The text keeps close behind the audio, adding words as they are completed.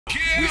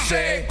We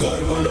say,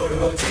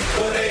 Korbolorbo,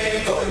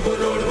 Chikore,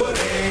 Korbolorbo,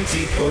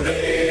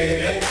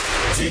 Chikore,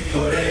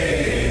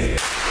 Chikore.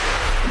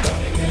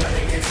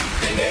 Darenge,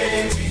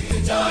 cheatenge, cheat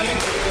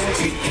jayenge,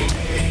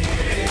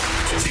 cheatenge,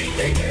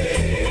 cheatenge.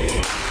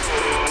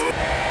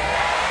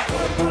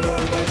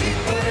 Korbolorbo,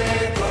 Chikore,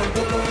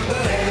 Korbolorbo,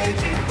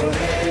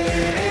 Chikore,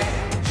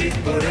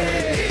 Chikore.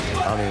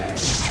 I mean,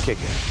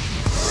 KKR.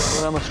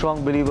 Well, I'm a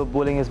strong believer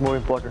bowling is more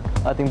important.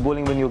 I think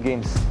bowling wins your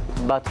games.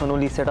 Batsmen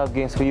only set up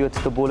games for you.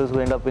 It's the bowlers who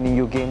end up winning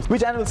you games.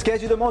 Which animal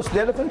scares you the most?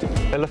 The elephant?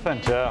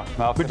 Elephant, yeah.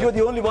 But you're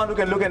the only one who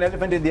can look an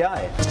elephant in the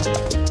eye.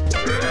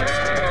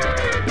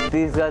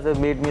 These guys have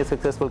made me a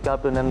successful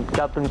captain, and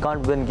captain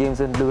can't win games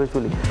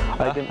individually.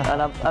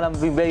 And I'm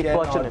being very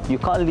fortunate. You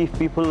can't leave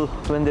people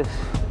when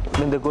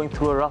they're going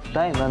through a rough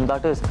time, and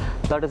that is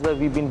why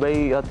we've been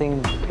very. I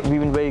think we've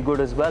been very good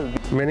as well.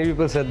 Many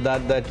people said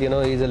that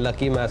he's a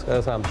lucky master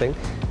or something.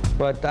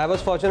 But I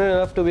was fortunate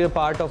enough to be a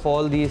part of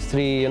all these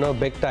three,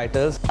 big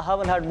titles. I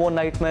haven't had more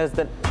nightmares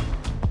than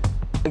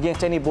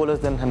against any bowlers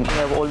than him.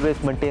 I've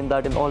always maintained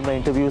that in all my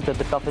interviews that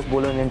the toughest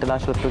bowler in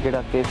international cricket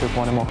I've faced is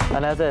Monemo.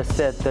 And as I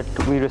said,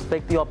 that we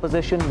respect the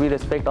opposition, we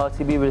respect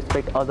RCB, we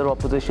respect other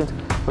oppositions,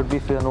 but we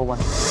fear no one.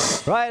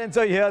 Right, and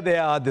so here they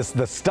are,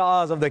 the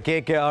stars of the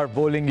KKR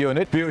bowling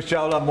unit. Piyush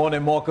Chawla,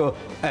 Monem Morkel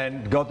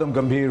and Gautam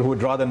Gambhir, who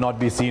would rather not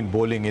be seen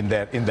bowling in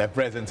their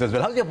presence as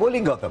well. How's your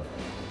bowling, Gautam?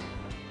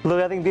 Look,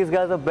 I think these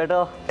guys are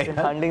better in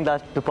handling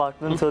that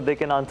department, so they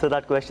can answer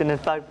that question. In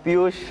fact,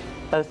 Piyush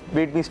has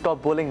made me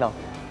stop bowling now.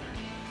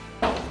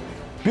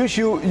 Piyush,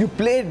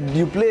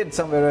 you played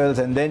somewhere else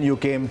and then you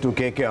came to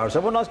KKR. So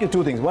I want to ask you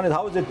two things. One is,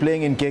 how is it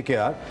playing in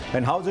KKR,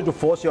 and how is it to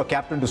force your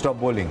captain to stop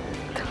bowling?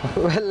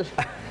 Well,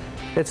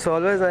 it's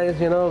always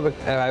nice,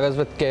 I was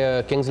with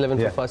Kings 11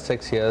 for the first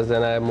 6 years,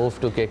 and I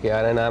moved to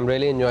KKR, and I'm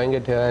really enjoying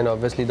it here, and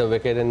obviously the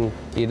wicket in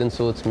Eden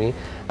suits me.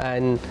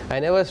 And I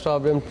never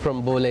stopped him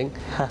from bowling,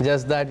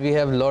 just that we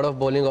have a lot of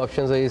bowling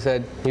options, so he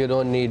said, you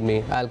don't need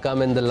me, I'll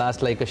come in the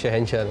last like a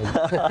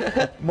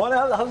Shahenshah.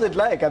 Mona, how's it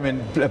like? I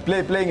mean,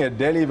 playing at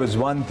Delhi was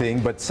one thing,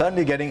 but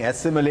suddenly getting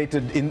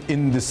assimilated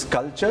in this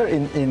culture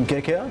in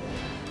KKR?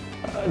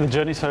 The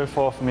journey so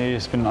far for me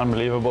has been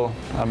unbelievable.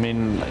 I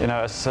mean,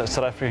 as a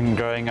South African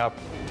growing up,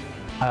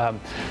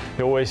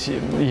 you always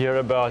hear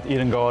about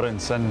Eden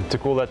Gardens, and to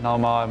call that now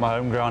my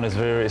home ground is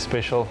very, very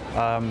special.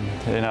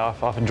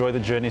 I've enjoyed the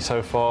journey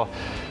so far.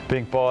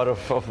 Being part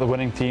of the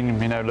winning team,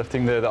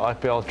 lifting the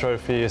IPL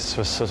trophy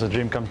was a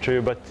dream come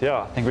true. But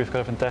yeah, I think we've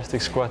got a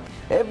fantastic squad.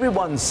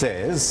 Everyone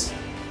says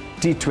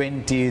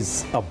T20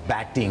 is a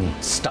batting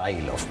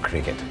style of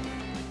cricket.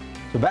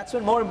 So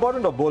batsmen more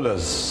important or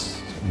bowlers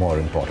more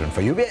important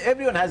for you?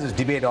 Everyone has this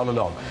debate all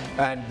along,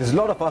 and there's a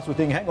lot of us who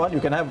think, hang on,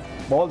 you can have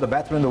all the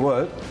batsmen in the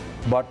world,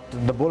 but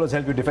the bowlers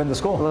help you defend the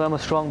score. Well, I'm a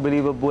strong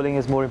believer bowling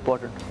is more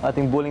important. I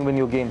think bowling wins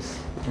your games.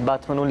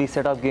 Batsmen only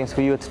set up games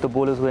for you. It's the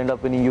bowlers who end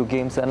up winning you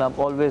games, and I've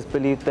always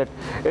believed that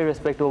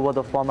irrespective of what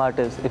the format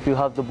is, if you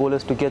have the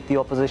bowlers to get the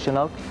opposition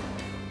out,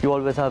 you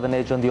always have an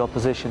edge on the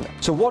opposition.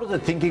 So what was the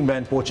thinking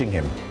behind poaching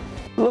him?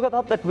 Look, I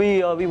thought that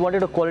we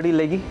wanted a quality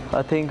leggy.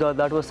 I think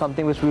that was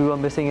something which we were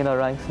missing in our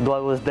ranks. Though I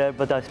was there,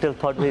 but I still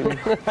thought maybe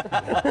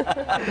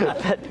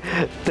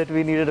that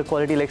we needed a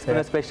quality leg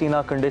spinner, especially in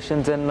our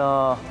conditions. And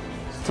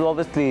so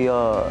obviously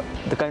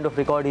the kind of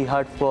record he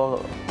had for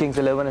Kings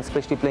 11,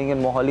 especially playing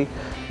in Mohali,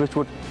 which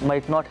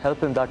might not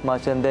help him that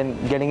much. And then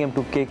getting him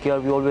to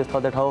KKR, we always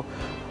thought that how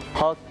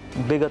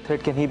big a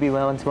threat can he be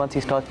once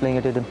he starts playing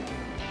at Eden.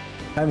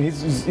 I mean,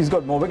 he's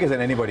got more wickets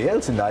than anybody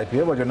else in the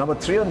IPL, but you're number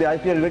 3 on the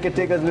IPL wicket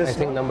takers list. I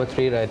think number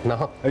 3 right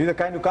now. Are you the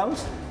kind who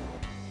counts?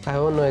 I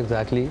don't know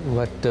exactly,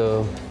 but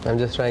I'm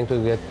just trying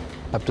to get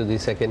up to the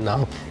second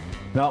now.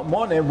 Now,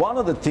 Monem, one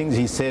of the things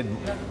he said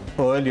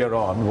earlier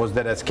on was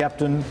that as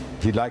captain,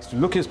 he likes to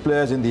look his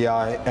players in the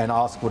eye and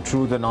ask for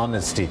truth and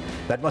honesty.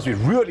 That must be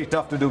really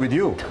tough to do with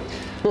you.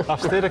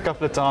 I've stayed a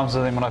couple of times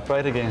with him when I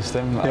played against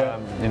him.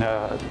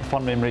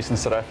 Fond memories in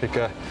South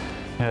Africa.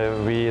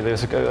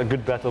 There's a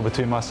good battle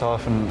between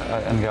myself and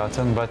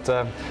Gautam, but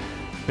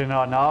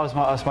now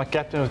as my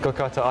captain with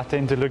Kolkata, I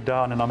tend to look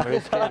down, and I'm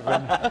very scared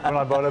when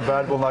I bowl a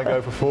bad ball, I go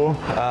for 4.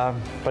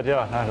 But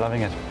yeah, no,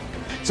 loving it.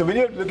 So when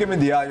you look him in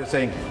the eye, you're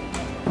saying,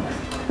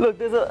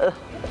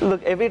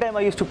 look, every time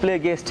I used to play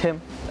against him,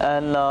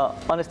 and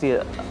honestly,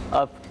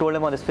 I've told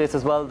him on his face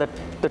as well that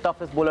the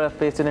toughest bowler I've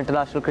faced in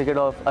international cricket,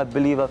 or I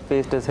believe I've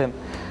faced, is him.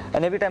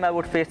 And every time I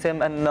would face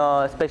him, and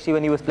especially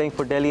when he was playing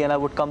for Delhi, and I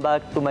would come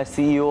back to my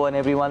CEO and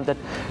everyone that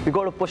we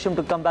got to push him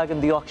to come back in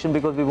the auction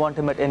because we want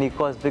him at any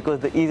cost, because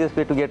the easiest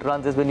way to get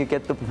runs is when you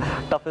get the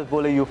toughest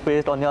bowler you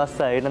faced on your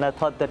side. And I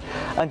thought that,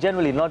 and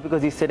generally, not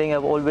because he's sitting,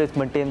 I've always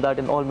maintained that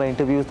in all my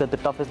interviews, that the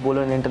toughest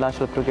bowler in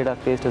international cricket I've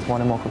faced is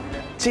Monem Morkel.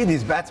 See,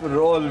 these batsmen are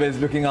always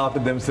looking after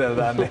themselves,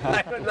 aren't they?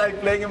 I don't like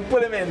playing him,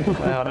 pull him in.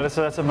 Yeah, no,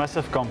 that's a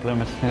massive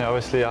compliment.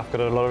 Obviously, I've got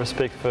a lot of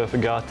respect for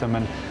Gautam,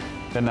 and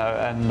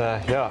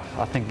yeah,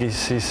 I think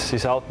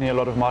he's helped me a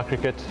lot of my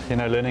cricket,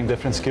 learning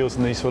different skills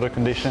in these sort of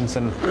conditions,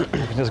 and we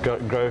can just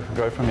grow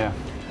from here.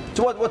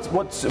 So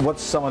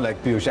what's someone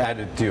like Piyush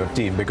added to your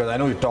team? Because I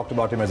know you talked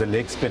about him as a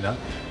leg spinner.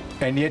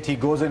 And yet he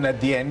goes in at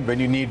the end when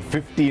you need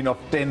 15 of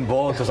 10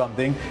 balls or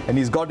something, and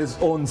he's got his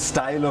own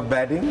style of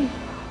batting.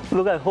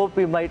 Look, I hope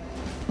we might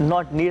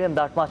not need him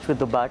that much with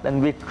the bat,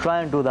 and we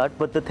try and do that.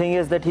 But the thing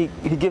is that he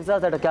gives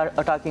us that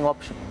attacking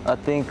option. I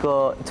think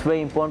it's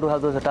very important to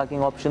have those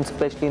attacking options,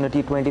 especially in a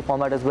T20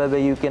 format as well, where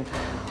you can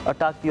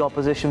attack the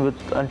opposition with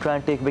and try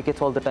and take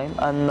wickets all the time.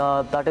 And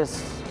that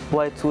is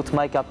why it suits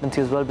my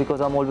captaincy as well,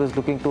 because I'm always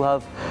looking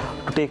to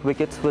take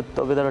wickets with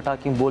our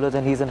attacking bowlers,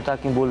 and he's an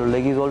attacking bowler.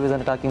 Like, he's always an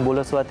attacking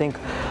bowler. So I think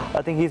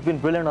he's been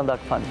brilliant on that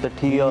front. That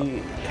he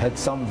had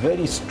some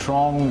very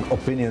strong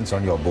opinions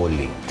on your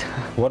bowling.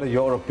 What are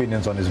your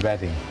opinions on his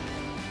batting?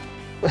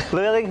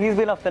 Well, I think he's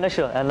been a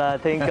finisher, and I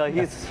think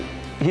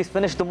he's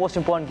finished the most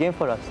important game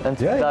for us, and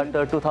that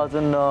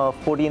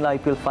 2014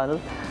 IPL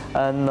final.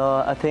 And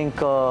I think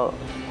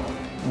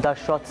that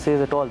shot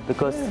says it all,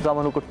 because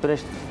someone who could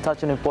finish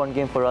such an important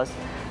game for us,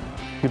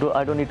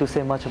 I don't need to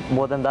say much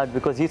more than that,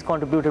 because he's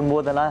contributed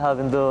more than I have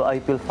in the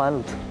IPL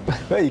finals.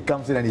 Well, he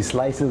comes in and he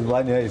slices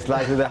one here, he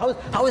slices that.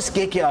 How has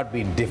KKR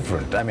been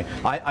different? I mean,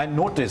 I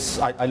notice,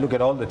 I look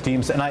at all the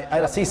teams and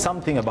I see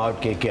something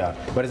about KKR,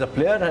 but as a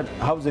player,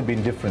 how has it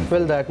been different?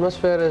 Well, the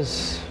atmosphere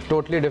is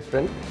totally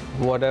different.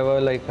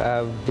 Whatever, like,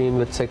 I've been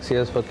with 6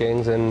 years for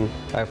Kings and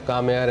I've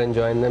come here and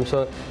joined them.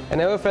 So I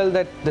never felt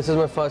that this is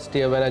my first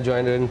year when I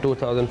joined it in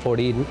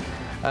 2014.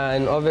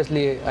 And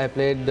obviously, I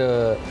played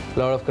a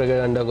lot of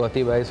cricket under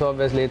Gauti Bhai, so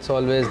obviously it's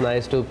always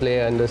nice to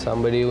play under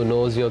somebody who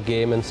knows your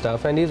game and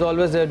stuff. And he's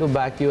always there to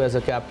back you as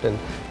a captain.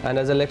 And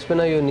as a leg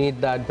spinner, you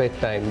need that big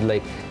time.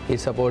 Like,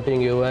 he's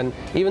supporting you, and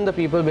even the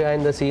people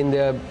behind the scene, they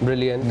are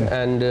brilliant.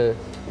 And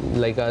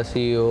like our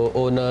CEO,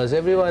 owners,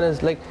 everyone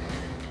is like,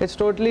 it's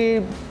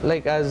totally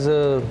like, as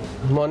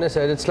Mone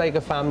said, it's like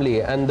a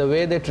family, and the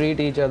way they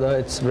treat each other,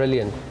 it's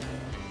brilliant.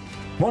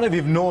 Mone,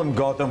 we've known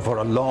Gautam for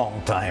a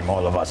long time,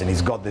 all of us, and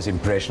he's got this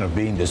impression of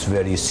being this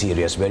very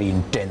serious, very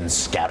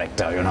intense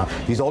character, you know.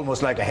 He's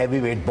almost like a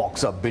heavyweight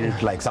boxer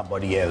built like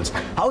somebody else.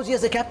 How is he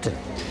as a captain?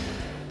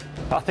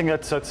 I think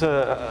that's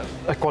a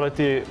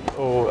quality,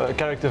 or a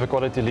character of a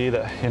quality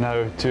leader, you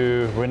know,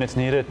 to, when it's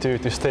needed,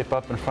 to step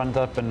up and front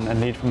up and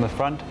lead from the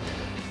front.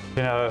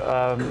 You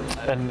know,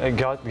 and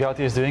Gauti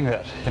is doing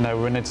that. You know,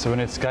 when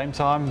it's game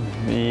time,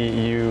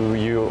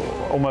 you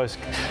almost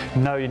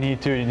know you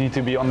need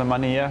to be on the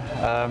money here,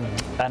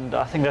 and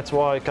I think that's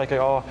why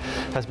KKR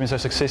has been so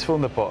successful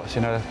in the past.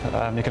 You know,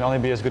 you can only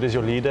be as good as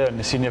your leader, and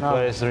the senior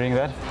players doing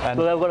that. And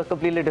well, I've got a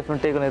completely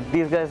different take on it.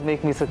 These guys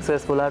make me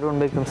successful. I don't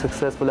make them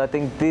successful. I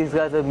think these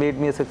guys have made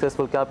me a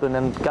successful captain,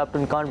 and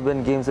captain can't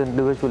win games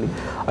individually.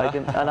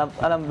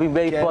 I'm being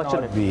very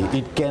fortunate.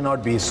 It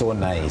cannot be so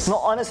nice. No,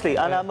 honestly,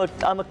 and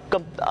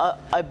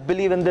I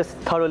believe in this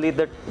thoroughly,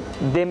 that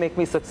they make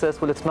me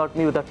successful. It's not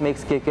me that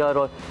makes KKR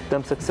or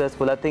them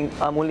successful. I think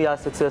I'm only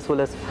as successful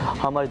as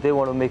how much they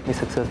want to make me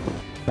successful.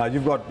 Now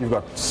you've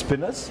got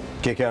spinners.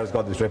 KKR has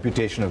got this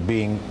reputation of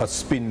being a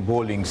spin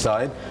bowling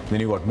side. Then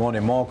you've got Mone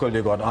Morkel,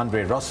 you've got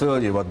Andre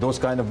Russell, you've got those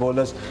kind of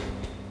bowlers.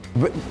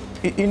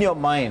 In your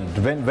mind,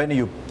 when are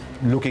you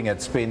looking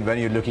at spin, when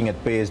are you looking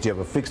at pace, do you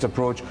have a fixed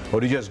approach,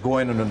 or do you just go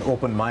in on an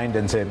open mind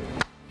and say,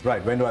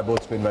 right, when do I bowl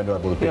spin, when do I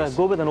bowl pace? Yeah,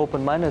 go with an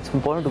open mind. It's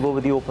important to go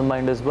with the open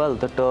mind as well.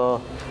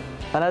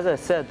 And as I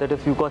said, that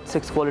if you've got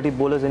 6 quality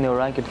bowlers in your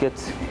rank,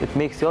 it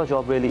makes your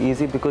job really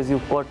easy, because you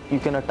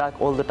can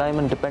attack all the time,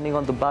 and depending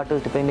on the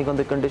batters, depending on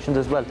the conditions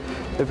as well.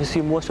 If you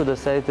see most of the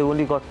sides, they've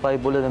only got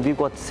 5 bowlers, and we've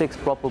got 6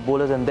 proper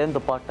bowlers, and then the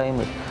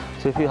part-timers.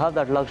 So if you have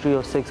that luxury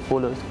of 6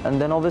 bowlers,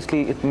 and then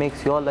obviously it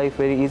makes your life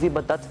very easy.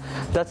 But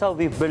that's how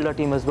we build our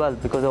team as well,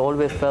 because I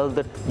always felt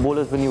that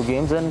bowlers win you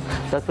games, and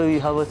that's why we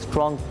have a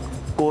strong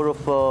core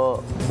of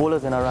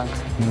bowlers in our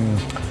ranks.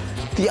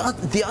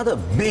 The other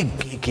big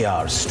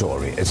KKR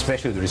story,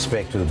 especially with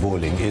respect to the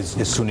bowling, is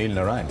Sunil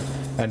Narine.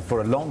 And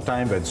for a long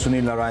time, when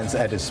Sunil Narayan's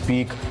at his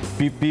peak,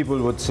 people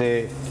would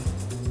say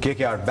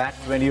KKR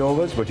backed 20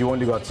 overs, but you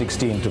only got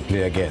 16 to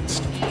play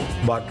against.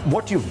 But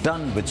what you've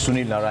done with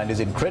Sunil Narine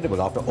is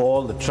incredible. After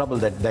all the trouble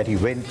that he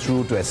went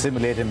through to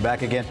assimilate him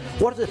back again,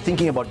 what is the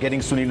thinking about getting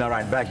Sunil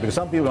Narine back? Because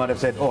some people might have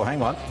said, oh,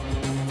 hang on,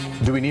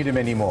 do we need him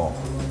anymore?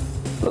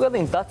 Look, I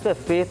think that's where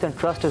faith and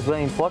trust is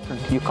very important.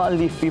 You can't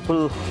leave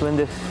people when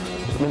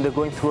they're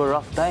going through a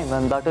rough time,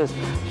 and that is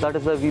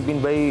why we've been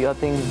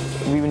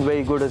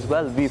very good as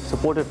well. We've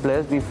supported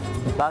players, we've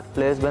backed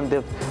players when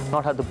they've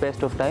not had the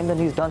best of times, and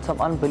he's done some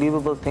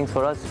unbelievable things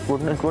for us.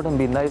 It wouldn't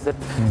be nice that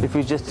if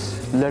we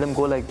just let him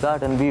go like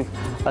that. And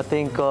I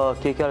think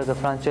KKR as a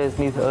franchise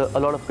needs a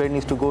lot of credit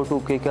needs to go to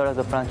KKR as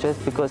a franchise,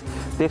 because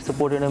they've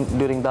supported him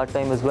during that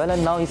time as well,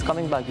 and now he's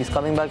coming back. He's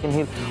coming back,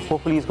 and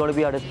hopefully he's going to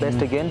be at his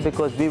best again,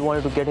 because we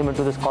wanted to get him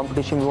into this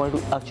competition. We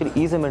wanted to actually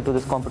ease him into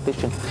this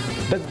competition.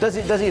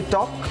 Does he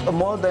talk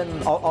more than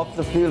off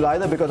the field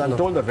either? Because I'm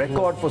told the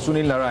record for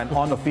Sunil Narine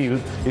on the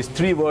field is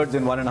 3 words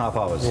in 1.5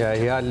 hours. Yeah,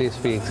 he hardly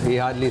speaks.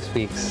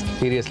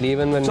 Seriously,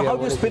 even when so how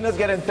do spinners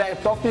get and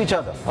talk to each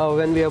other?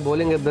 When we are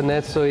bowling at the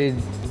net, so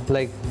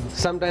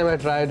sometimes I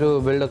try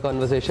to build a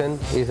conversation.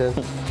 He says,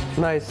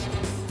 nice.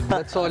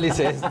 That's all he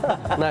says.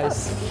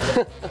 Nice.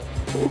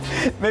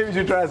 Maybe you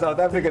should try a South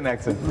African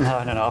accent. No,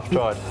 I've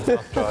tried.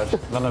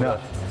 None of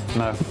that.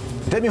 No.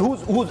 Tell me,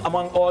 who's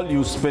among all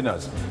you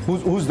spinners,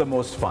 who's the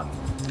most fun?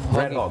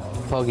 Brad Hogg.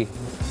 Hoggy.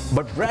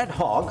 But Brad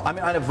Hogg, I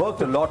mean, I've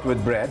worked a lot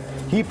with Brad.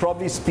 He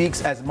probably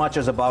speaks as much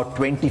as about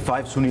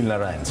 25 Sunil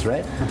Narayans,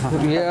 right?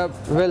 Yeah,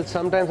 well,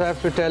 sometimes I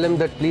have to tell him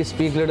that please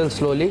speak a little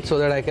slowly so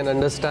that I can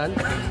understand.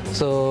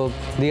 So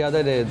the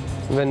other day,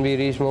 when we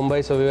reached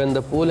Mumbai, so we were in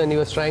the pool and he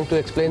was trying to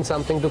explain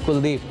something to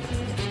Kuldeep.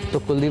 So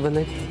Kuldeep was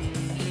like,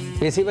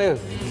 AC bhai,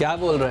 kya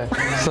bol raha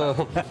hai?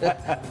 So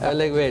I was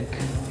like, wait.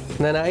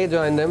 Then I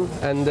joined him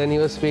and then he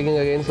was speaking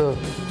again. So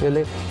you're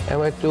like,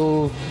 am I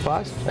too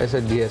fast? I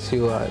said, yes,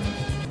 you are.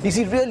 Is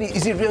he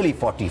really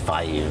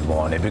 45,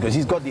 Mohan? Because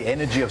he's got the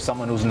energy of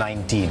someone who's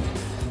 19.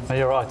 No,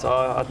 you're right.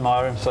 I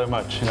admire him so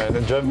much. You know, in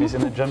the gym, he's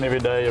in the gym every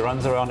day. He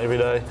runs around every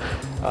day.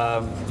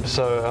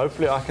 So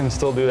hopefully I can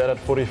still do that at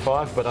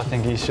 45. But I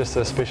think he's just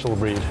a special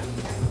breed.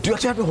 Do you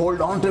actually have to hold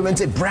on to him and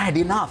say, Brad,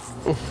 enough?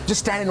 Just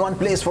stand in one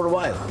place for a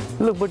while.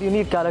 Look, but you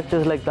need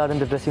characters like that in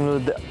the dressing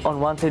room. On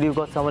one side, you've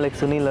got someone like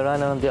Sunil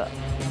Narayan, and on the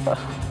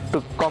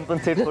to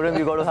compensate for him,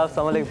 you've got to have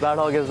someone like Brad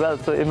Hogg as well.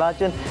 So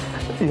imagine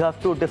you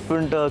have two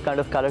different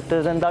kind of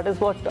characters, and that is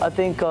what I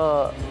think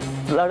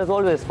that is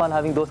always fun,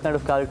 having those kind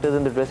of characters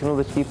in the dressing room,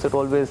 which keeps it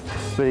always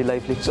very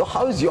lively. So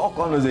how is your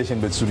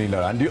conversation with Sunil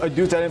Narayan?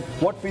 Do you tell him,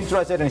 what feels should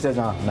I say? And he says,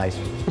 nice.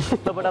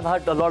 No, but I've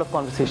had a lot of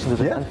conversations with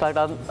him. Yeah. In fact,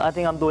 I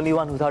think I'm the only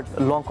one who's had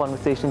long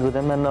conversations with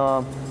him,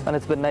 and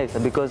it's been nice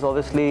because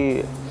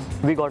obviously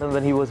we got him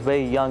when he was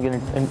very young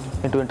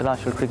into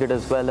international cricket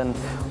as well, and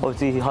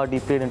obviously he hardly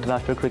played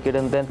international cricket,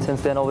 and then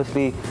since then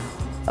obviously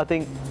I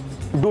think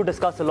do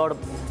discuss a lot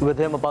with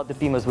him about the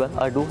team as well.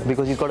 I do,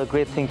 because he's got a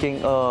great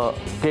thinking,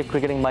 great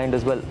cricketing mind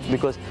as well,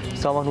 because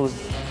someone who's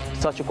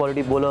such a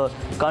quality bowler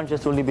can't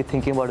just only be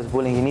thinking about his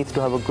bowling. He needs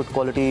to have a good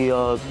quality,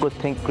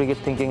 cricket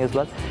thinking as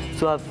well.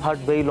 So I've had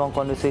very long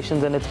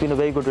conversations, and it's been a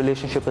very good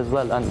relationship as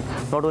well. And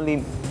not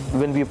only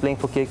when we're playing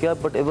for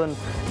KKR, but even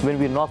when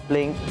we're not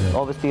playing,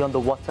 obviously on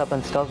the WhatsApp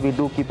and stuff, we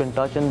do keep in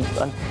touch, and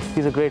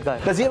he's a great guy.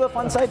 Does he have a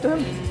fun side to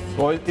him?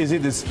 Or is he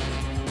this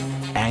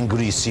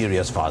angry,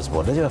 serious fast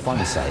bowler? Does he have a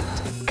funny side?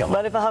 Come on.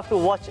 But if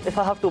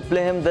I have to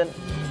play him, then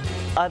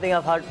I think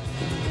I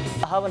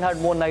haven't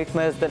had more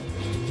nightmares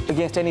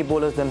against any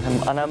bowlers than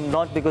him. And I'm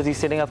not because he's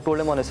sitting, I've told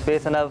him on his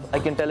face, and I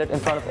can tell it in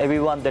front of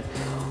everyone that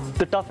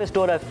the toughest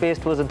tour I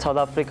faced was in South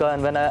Africa,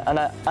 and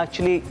I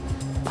actually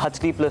had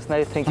sleepless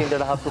nights thinking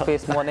that I have to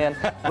face Mohan, and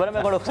where am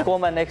I going to score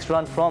my next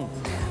run from?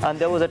 And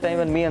there was a time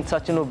when me and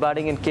Sachin were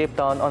batting in Cape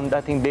Town on,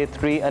 I think, day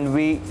 3, and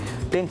we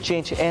didn't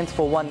change ends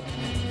for one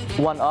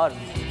hour.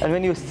 And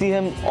when you see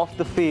him off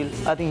the field,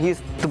 I think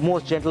he's the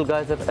most gentle guy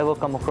I've ever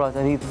come across,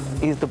 and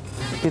he's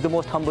the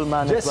most humble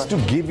man as well. Just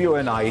to give you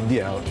an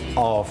idea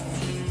of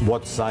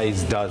what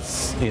size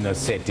does in a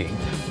setting,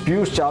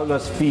 Piyush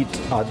Chawla's feet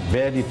are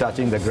barely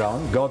touching the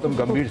ground. Gautam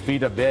Gambhir's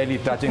feet are barely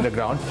touching the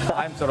ground.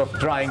 I'm sort of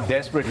trying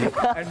desperately.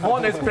 And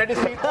Mohan has spread his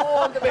feet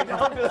all the way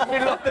down to the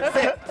middle of the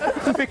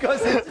set.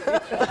 Because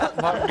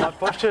my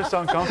posture is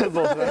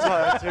uncomfortable, so that's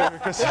why I have to,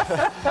 because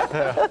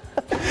yeah.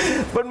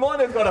 But Mohan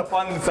has got a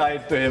fun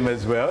side to him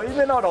as well. He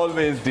may not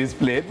always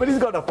display it, but he's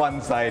got a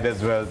fun side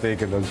as well.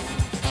 Take a look.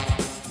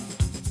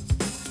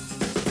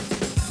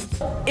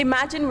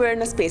 Imagine we're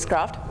in a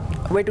spacecraft.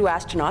 We're 2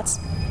 astronauts.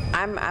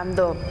 I'm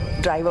the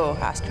driver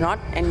astronaut,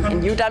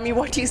 and you tell me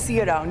what you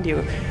see around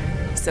you.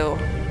 So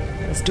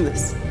let's do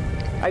this.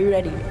 Are you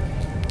ready?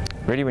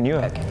 Ready when you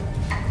are. Okay.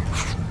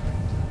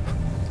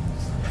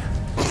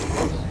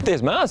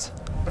 There's Mars.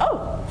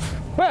 Oh,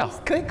 Wow,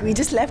 quick. We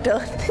just left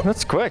Earth.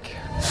 that's quick.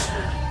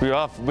 We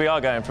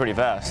are going pretty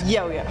fast.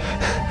 Yeah, we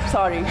are.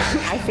 Sorry,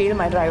 I failed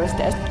my driver's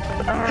test.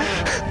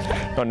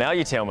 Well, now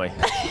you tell me.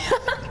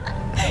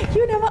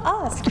 You never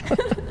asked.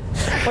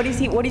 What do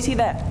you see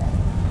there?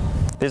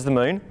 There's the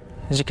moon.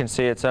 As you can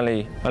see, it's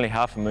only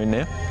half a moon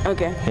there.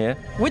 Okay. Yeah.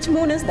 Which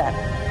moon is that?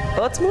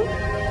 Earth's moon?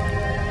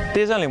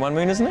 There's only one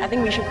moon, isn't I there?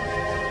 think we should.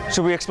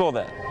 Should we explore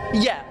that?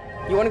 Yeah.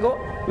 You want to go?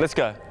 Let's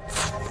go.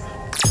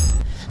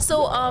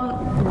 So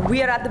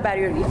we are at the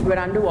barrier reef. We're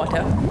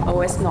underwater.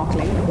 We're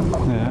snorkeling.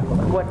 yeah.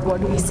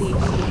 What do we see?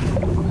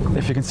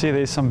 If you can see,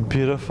 there's some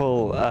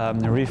beautiful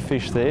reef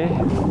fish there.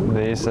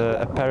 There's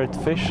a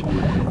parrotfish.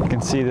 You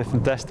can see the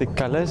fantastic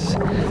colors,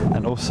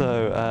 and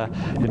also,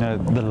 you know,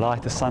 the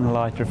light, the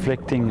sunlight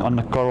reflecting on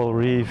the coral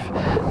reef.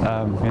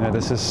 You know,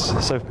 this is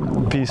so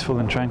peaceful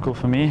and tranquil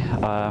for me.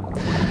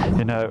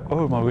 You know,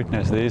 oh my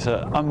goodness, there's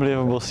an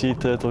unbelievable sea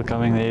turtle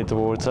coming there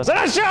towards us. And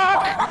a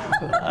shark!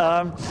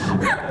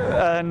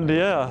 And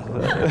yeah.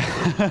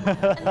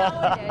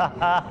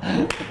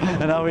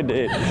 And now we're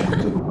dead.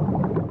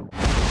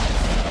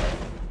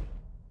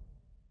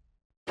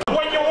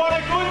 When you want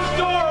a good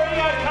story,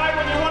 okay,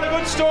 when you want a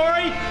good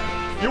story,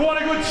 you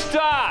want a good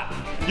start,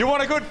 you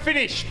want a good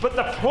finish, but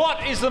the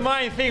plot is the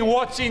main thing.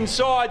 What's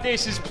inside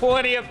this is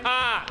plenty of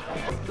heart.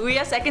 We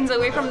are seconds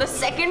away from the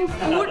second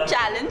food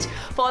challenge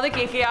for the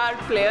KKR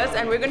players,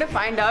 and we're going to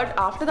find out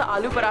after the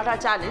Aloo Paratha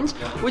challenge,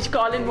 which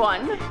Colin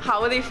won,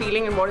 how are they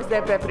feeling and what is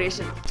their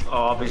preparation.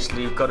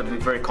 Obviously, you've got to be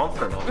very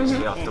confident,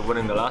 obviously, after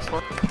winning the last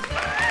one.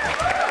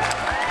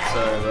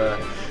 So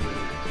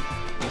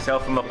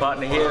myself and my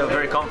partner here are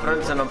very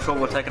confident, and I'm sure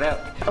we'll take it out.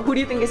 Who do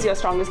you think is your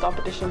strongest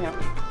competition here?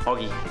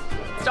 Hoggy.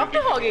 Dr.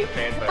 Hoggy.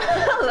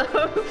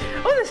 Hello.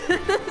 Oh, this is...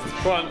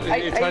 Go on,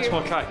 you taste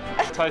my cake.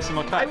 Taste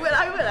my cake. I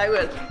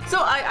will. So,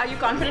 are you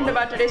confident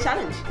about today's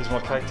challenge? Is my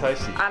cake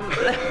tasty?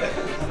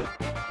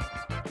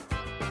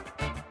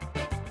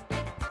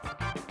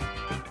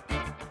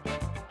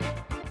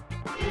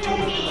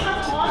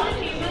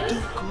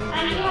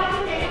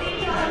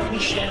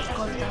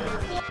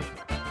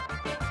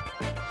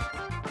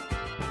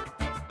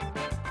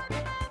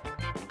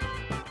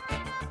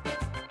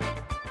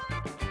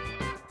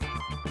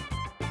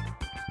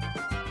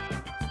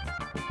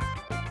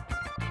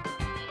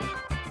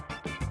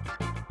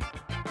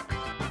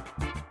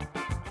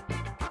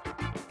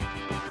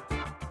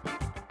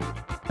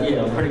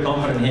 Yeah, I'm pretty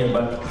confident here,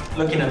 but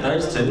looking at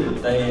those two,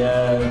 they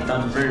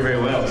done very, very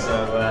well.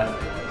 So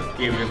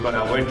yeah, we've got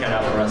our work cut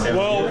out for ourselves.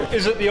 Well,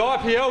 is it the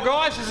IPL,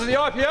 guys? Is it the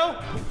IPL?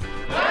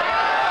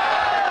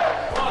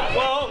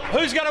 Well,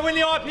 who's going to win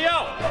the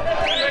IPL?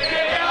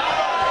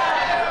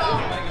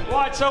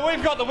 Right, so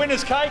we've got the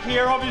winner's cake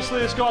here.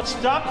 Obviously, it's got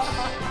stumps.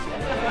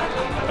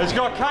 It's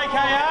got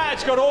KKR.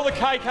 It's got all the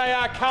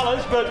KKR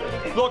colours. But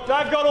look,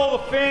 they've got all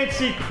the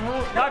fancy.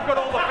 They've got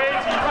all the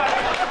fancy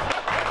rubbish.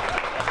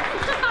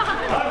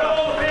 They've got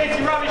all the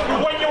fancy rubbish. But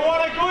when you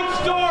want a good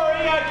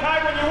story, okay,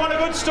 when you want a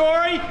good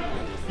story,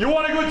 you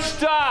want a good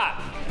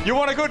start. You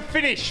want a good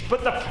finish,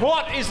 but the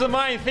plot is the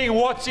main thing.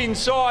 What's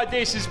inside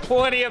this is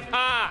plenty of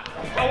heart.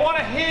 I want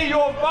to hear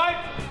your vote.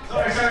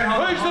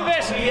 Who's the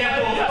best? Who's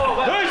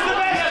the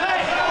best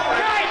team?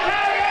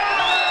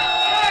 KKR!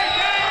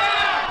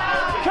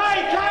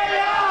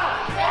 KKR!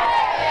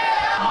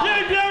 You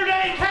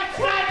beauty! Catch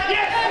that!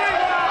 Yes!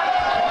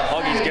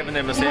 Hoggy's given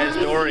them a sad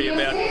story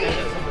about,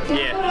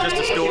 yeah,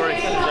 just a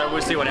story. So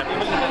we'll see what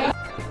happens.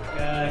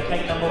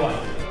 Cake number one.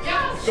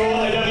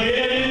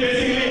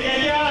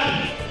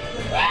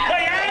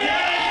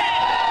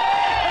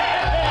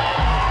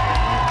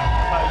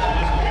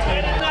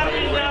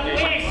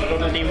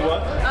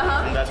 Teamwork,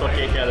 and that's what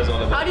KKR is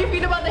all about. How do you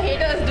feel about the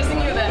haters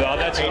dissing you then? No,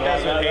 that's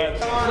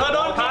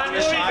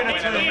partnership in a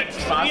team.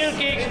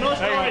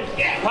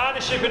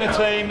 Partnership in a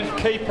team.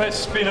 Keeper,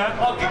 spinner.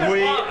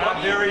 We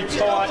are very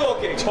tight.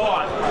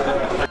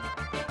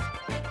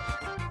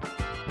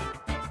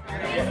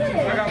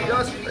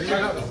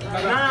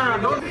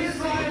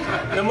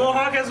 The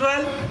mohawk as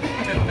well.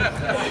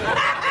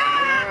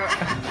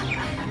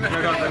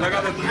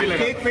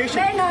 Cake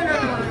patient. No.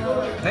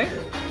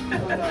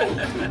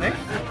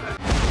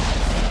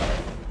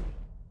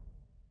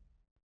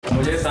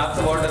 मुझे सांप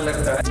से बहुत डर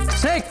लगता है।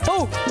 Snake!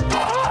 Oh!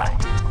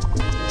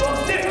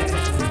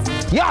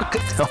 Yuck!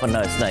 Oh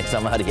no, snakes,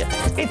 I'm out of here.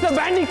 It's a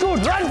bandicoot!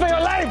 Run for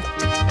your life!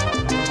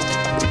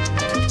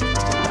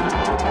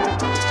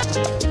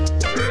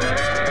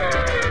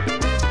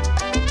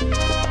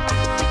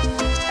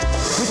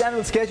 Which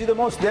animal scares you the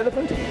most? The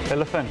elephant?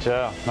 Elephant,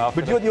 yeah. No,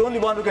 But you're the only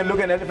one who can look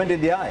an elephant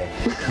in the eye.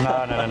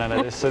 No.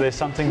 There's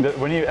something that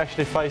when you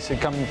actually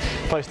come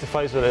face to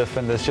face with an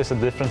elephant, there's just a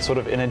different sort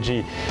of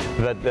energy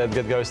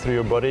that goes through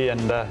your body,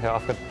 and yeah,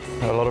 I've got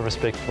a lot of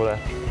respect for that.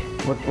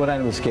 What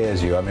animal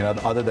scares you? I mean,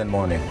 other than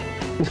morning?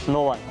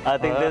 No one. I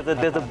think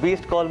there's a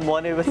beast called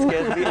Mone which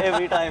scares me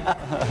every time.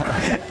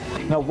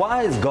 Now,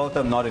 why is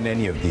Gautam not in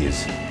any of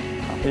these?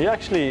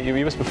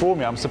 He was before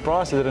me. I'm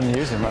surprised they didn't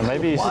use him.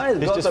 Maybe Why is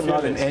he's just Gautam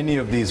not in fearless. any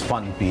of these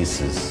fun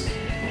pieces?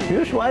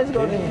 Piyush, why is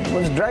Gautam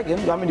was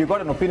dragging? I mean, you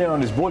got an opinion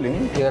on his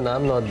bowling. Even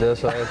I'm not there,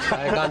 so I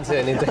can't say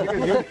anything.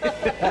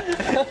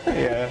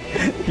 Yeah,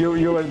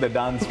 you were in the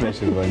dance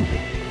special, weren't you?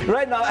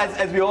 Right now,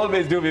 as we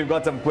always do, we've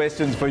got some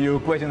questions for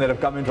you. Questions that have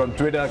come in from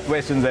Twitter.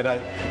 Questions that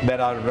are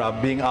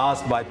being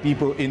asked by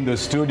people in the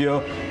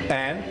studio.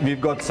 And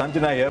we've got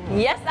Sanjana here.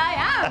 Yes, I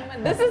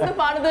am. This is the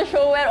part of the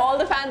show where all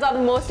the fans are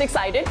the most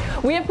excited.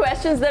 We have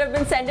questions that have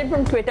been sent in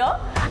from Twitter.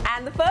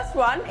 And the first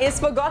one is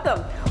for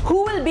Gautam.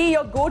 Who will be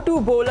your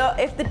go-to bowler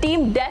if the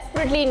team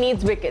desperately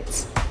needs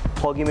wickets?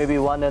 Hoggy maybe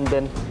one, and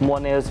then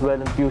Mone as well,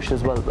 and Piyush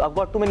as well. I've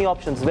got too many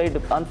options. Very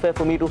unfair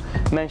for me to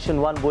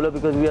mention one bowler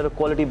because we are a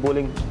quality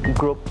bowling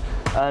group,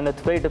 and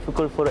it's very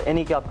difficult for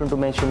any captain to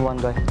mention one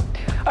guy.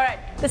 All right.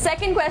 The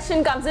second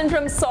question comes in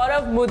from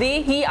Saurav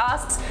Mudi. He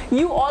asks,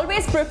 you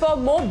always prefer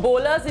more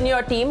bowlers in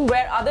your team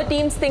where other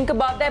teams think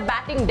about their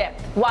batting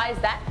depth. Why is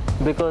that?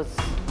 Because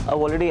I've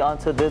already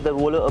answered this, that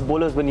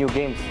bowlers win you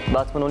games.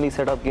 Batsmen only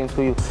set up games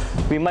for you.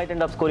 We might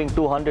end up scoring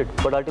 200,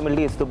 but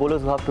ultimately it's the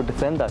bowlers who have to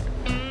defend that.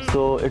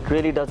 So it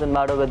really doesn't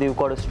matter whether you've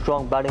got a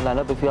strong batting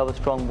lineup. If you have a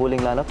strong bowling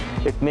lineup,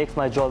 it makes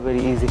my job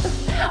very easy.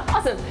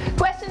 Awesome.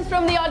 Questions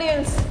from the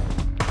audience.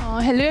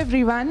 Hello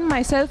everyone,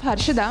 myself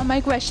Harshada. My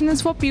question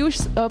is for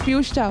Piyush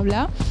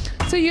Chawla.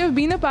 So you have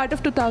been a part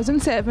of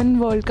 2007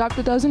 World Cup,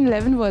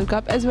 2011 World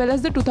Cup, as well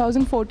as the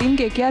 2014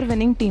 KKR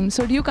winning team.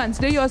 So do you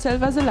consider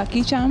yourself as a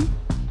lucky charm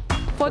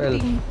for the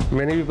team?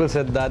 Many people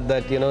said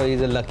that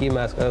he's a lucky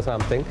master or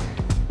something.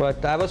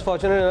 But I was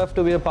fortunate enough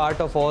to be a part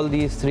of all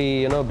these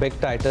three big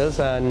titles,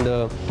 and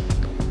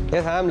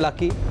yes, I am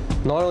lucky.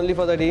 not only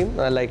for the team,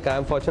 like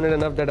I'm fortunate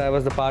enough that I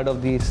was the part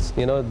of these,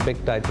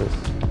 big titles.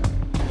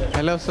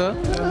 Hello sir,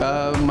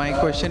 my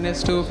question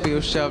is to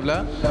Piyush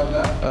Chawla.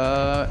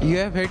 You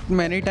have hit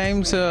many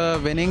times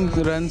winning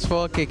runs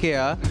for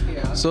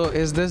KKR, so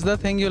is this the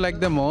thing you like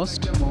the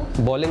most?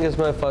 Bowling is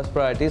my first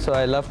priority, so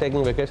I love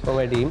taking wickets for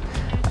my team,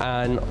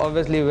 and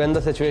obviously when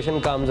the situation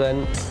comes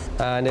in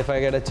and if I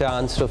get a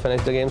chance to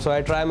finish the game, so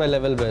I try my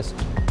level best.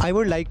 I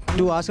would like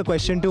to ask a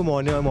question to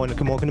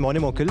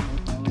Mokil.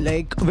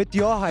 Like, with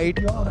your height,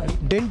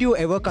 didn't you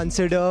ever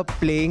consider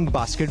playing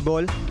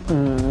basketball?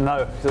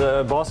 No,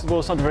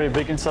 basketball is not very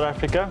big in South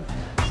Africa.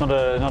 It's not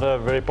a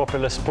very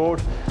popular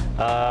sport.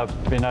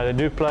 They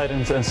do play it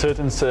in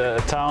certain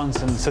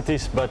towns and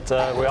cities, but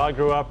where I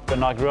grew up,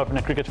 and I grew up in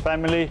a cricket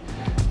family,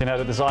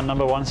 that is our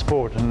 #1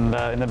 sport. And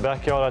in the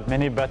backyard, I had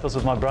many battles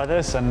with my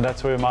brothers, and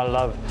that's where my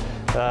love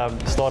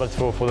started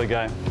for the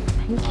game.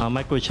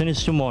 My question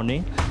is to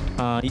Morning.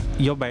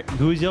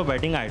 Who is your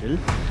batting idol?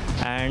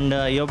 And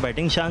your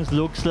batting chance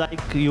looks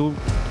like you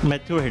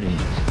Matthew Heading.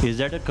 Is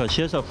that a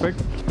conscious effort?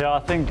 Yeah, I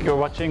think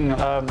watching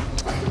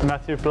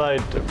Matthew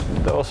played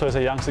also as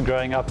a youngster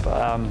growing up,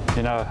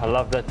 I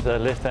love that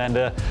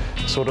left-hander,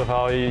 sort of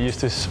how he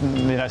used to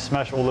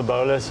smash all the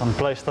bowlers. On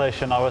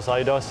PlayStation I was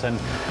ADOS, and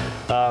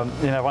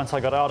once I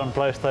got out on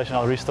PlayStation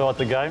I'll restart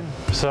the game.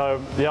 So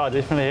yeah,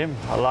 definitely him.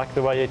 I like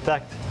the way he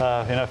attacked,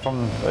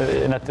 from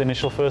in that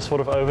initial first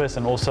sort of overs,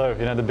 and also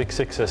the big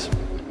sixes.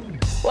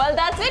 Well,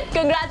 that's it.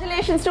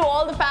 Congratulations to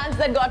all the fans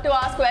that got to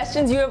ask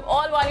questions. You have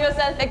all won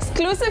yourself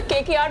exclusive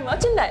KKR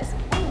merchandise.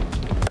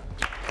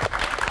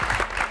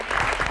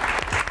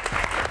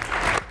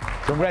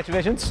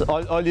 Congratulations,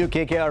 all you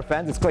KKR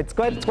fans. It's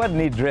quite a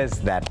neat dress,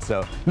 that.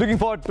 So looking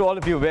forward to all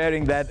of you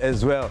wearing that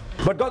as well.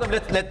 But Gautam,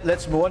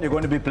 let's move on. You're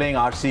going to be playing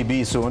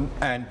RCB soon,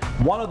 and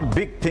one of the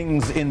big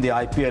things in the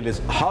IPL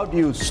is how do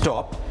you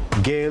stop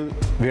Gale,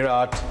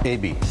 Virat,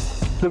 AB?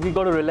 Look, we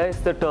got to realize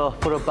that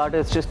for a batter,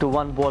 it's just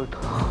a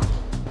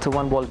it's a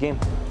one-ball game,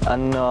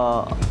 and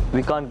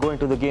we can't go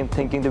into the game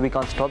thinking that we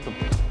can't stop them.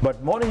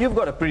 But Morning, you've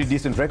got a pretty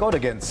decent record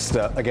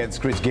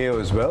against Chris Gayle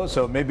as well.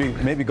 So maybe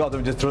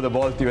Gautam just throw the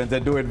ball to you and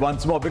then do it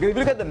once more. Because if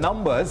you look at the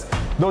numbers,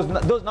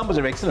 those numbers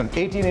are excellent.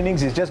 18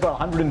 innings, he's just got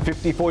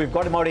 154. You've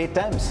got him out 8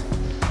 times.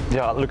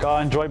 Yeah, look,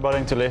 I enjoy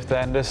bowling to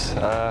left-handers.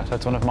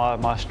 That's one of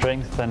my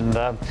strengths, and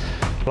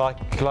like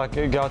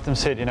Gautam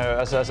said,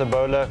 as a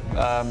bowler,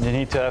 you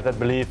need to have that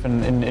belief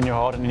in your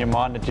heart and in your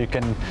mind that you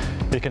can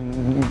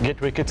get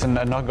wickets and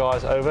knock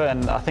guys over,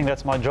 and I think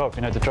that's my job,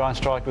 to try and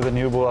strike with a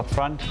new ball up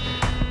front.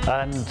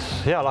 And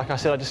yeah, like I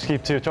said, I just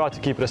try to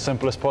keep it as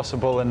simple as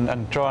possible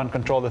and try and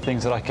control the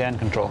things that I can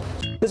control.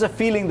 There's a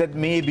feeling that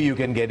maybe you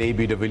can get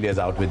AB de Villiers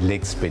out with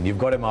leg spin. You've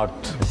got him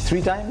out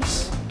 3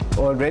 times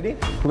already,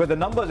 because the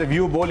numbers of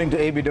you bowling to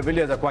AB de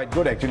Villiers are quite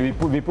good actually.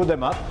 We put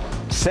them up.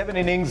 7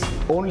 innings,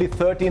 only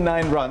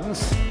 39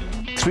 runs,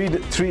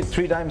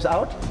 three times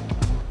out.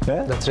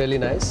 Yeah? That's really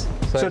nice.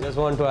 So I just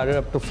want to add it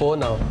up to 4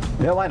 now.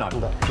 Yeah, why not?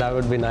 That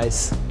would be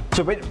nice.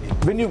 So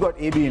when you've got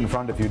AB in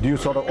front of you, do you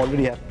sort of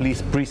already have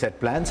preset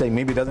plans, saying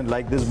maybe he doesn't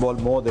like this ball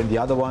more than the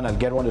other one, I'll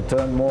get one to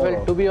turn more?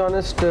 Well, to be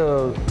honest,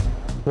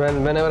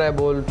 whenever I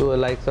bowl to the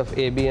likes of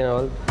AB and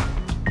all,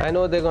 I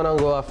know they're going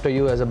to go after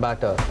you as a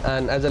batter,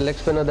 and as a leg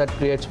spinner that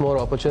creates more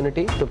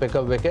opportunity to pick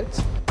up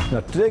wickets. Now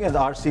today against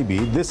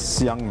RCB,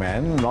 this young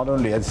man, not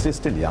only, as he's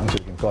still young, so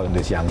you can call him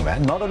this young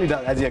man, not only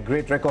has he a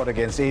great record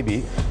against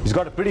AB, he's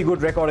got a pretty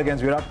good record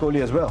against Virat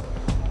Kohli as well.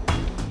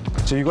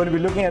 So you're going to be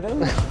looking at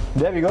him.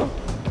 There we go.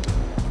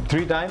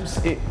 3 times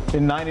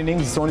in 9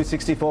 innings, it's only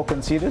 64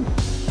 conceded.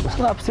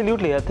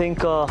 Absolutely. I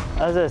think,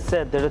 as I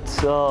said, that it's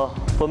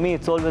for me,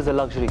 it's always a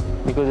luxury,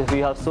 because if we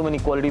have so many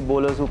quality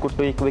bowlers who could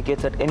take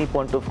wickets at any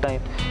point of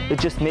time, it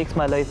just makes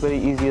my life very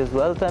easy as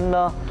well.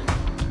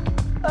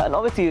 And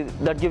obviously,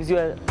 that gives you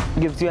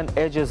an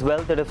edge as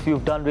well. That if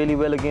you've done really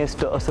well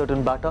against a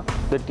certain batter,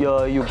 that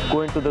you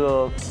go into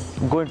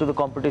the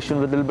competition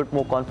with a little bit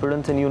more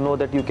confidence, and you know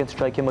that you can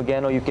strike him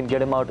again or you can get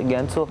him out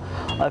again. So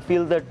I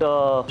feel that.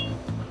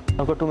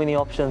 I've got too many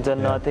options,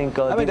 and I think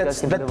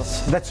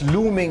that's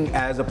looming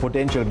as a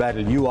potential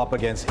battle. You up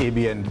against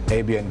AB and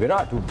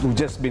Virat, who've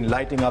just been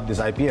lighting up this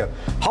IPL.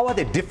 How are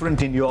they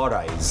different in your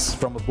eyes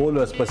from a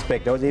bowler's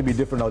perspective? How is AB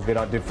different? How is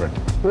Virat different?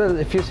 Well,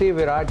 if you see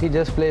Virat, he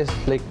just plays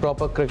like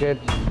proper cricket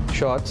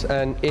shots,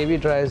 and AB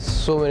tries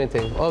so many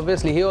things.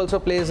 Obviously, he also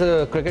plays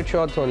cricket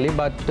shots only,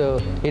 but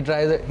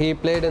he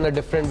played in a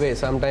different way.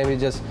 Sometimes he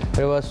just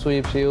reverse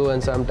sweeps you,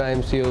 and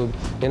sometimes he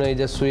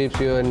just sweeps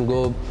you and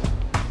go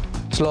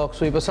slog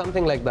sweep or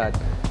something like that.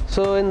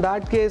 So in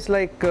that case,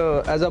 like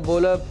as a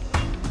bowler,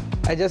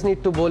 I just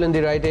need to bowl in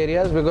the right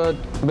areas,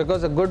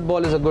 because a good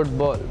ball is a good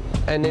ball.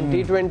 And in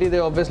T20 they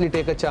obviously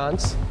take a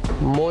chance,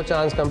 more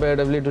chance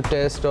comparatively to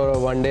Test or a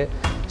one day.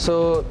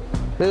 So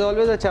there's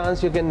always a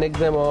chance you can nick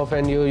them off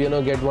and you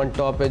get one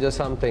top edge or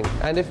something.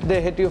 And if they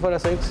hit you for a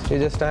 6, you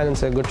just stand and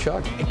say good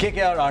shot.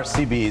 KKR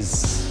RCB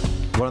is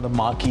one of the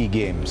marquee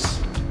games.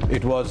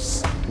 It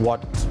was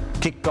what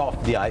kicked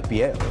off the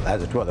IPL,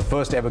 as it were. The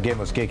first ever game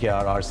was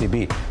KKR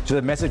RCB. So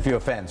the message for your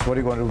fans, what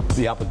are you going to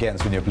be up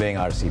against when you're playing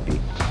RCB?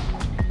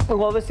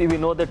 Well, obviously, we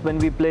know that when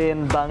we play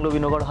in Bangalore, we're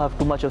not going to have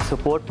too much of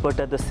support, but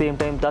at the same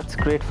time, that's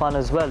great fun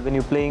as well. When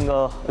you're playing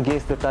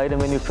against the tide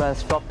and when you try and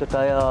stop the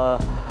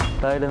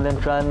tide and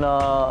then try and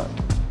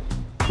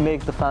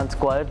make the fans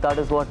quiet, that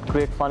is what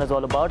great fun is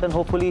all about. And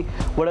hopefully,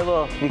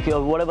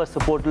 whatever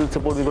support we're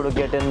going to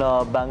get in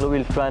Bangalore,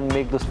 we'll try and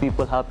make those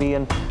people happy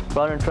and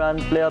try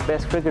and play our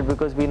best cricket,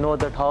 because we know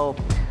that how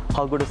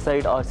good a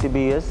side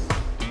RCB is.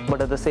 But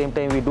at the same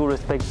time, we do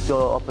respect the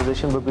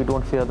opposition, but we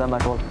don't fear them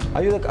at all.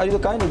 Are you the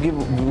kind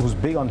who's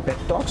big on pep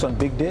talks on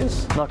big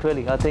days? Not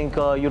really. I think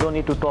you don't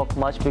need to talk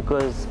much,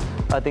 because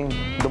I think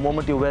the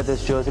moment you wear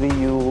this jersey,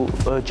 you're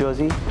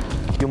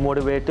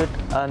motivated.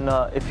 And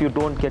if you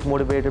don't get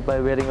motivated by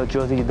wearing a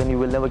jersey, then you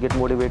will never get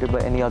motivated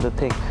by any other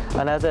thing.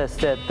 And as I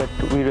said, that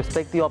we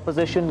respect the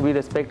opposition, we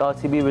respect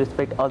RCB, we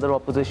respect other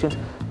oppositions,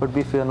 but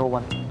we fear no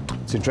one.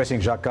 It's interesting,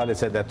 Jacques Khalid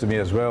said that to me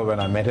as well when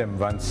I met him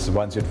once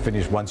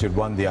you'd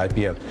won the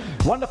IPL.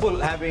 Wonderful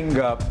having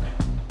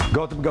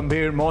Gautam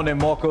Gambhir, Monem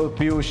Mokul,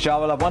 Piyush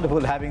Chawla.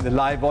 Wonderful having the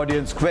live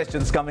audience,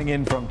 questions coming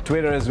in from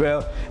Twitter as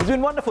well. It's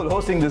been wonderful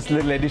hosting this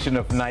little edition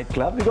of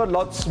Nightclub. We've got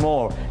lots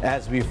more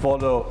as we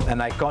follow an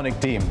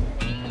iconic team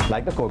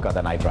like the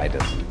Kolkata Knight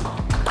Riders.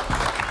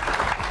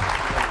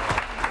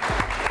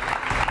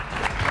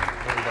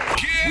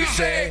 We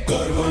say,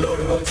 Gorgo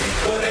Lorgo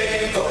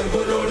Chikore,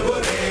 Gorgo Lorgo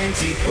Re,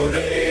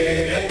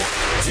 Chikore,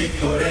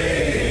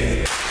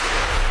 Chikore.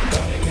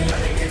 Darenge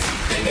Larenge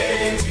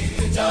Chitenge,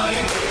 Chit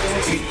Jayenge,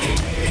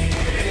 Chitenge,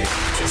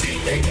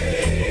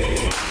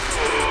 Chitenge.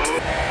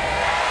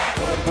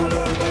 Gorgo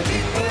Lorgo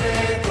Chikore,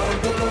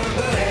 Gorgo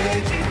Lorgo Re,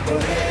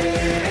 Chikore,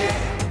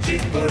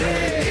 Chikore.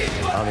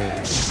 I mean,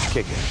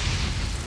 kick it.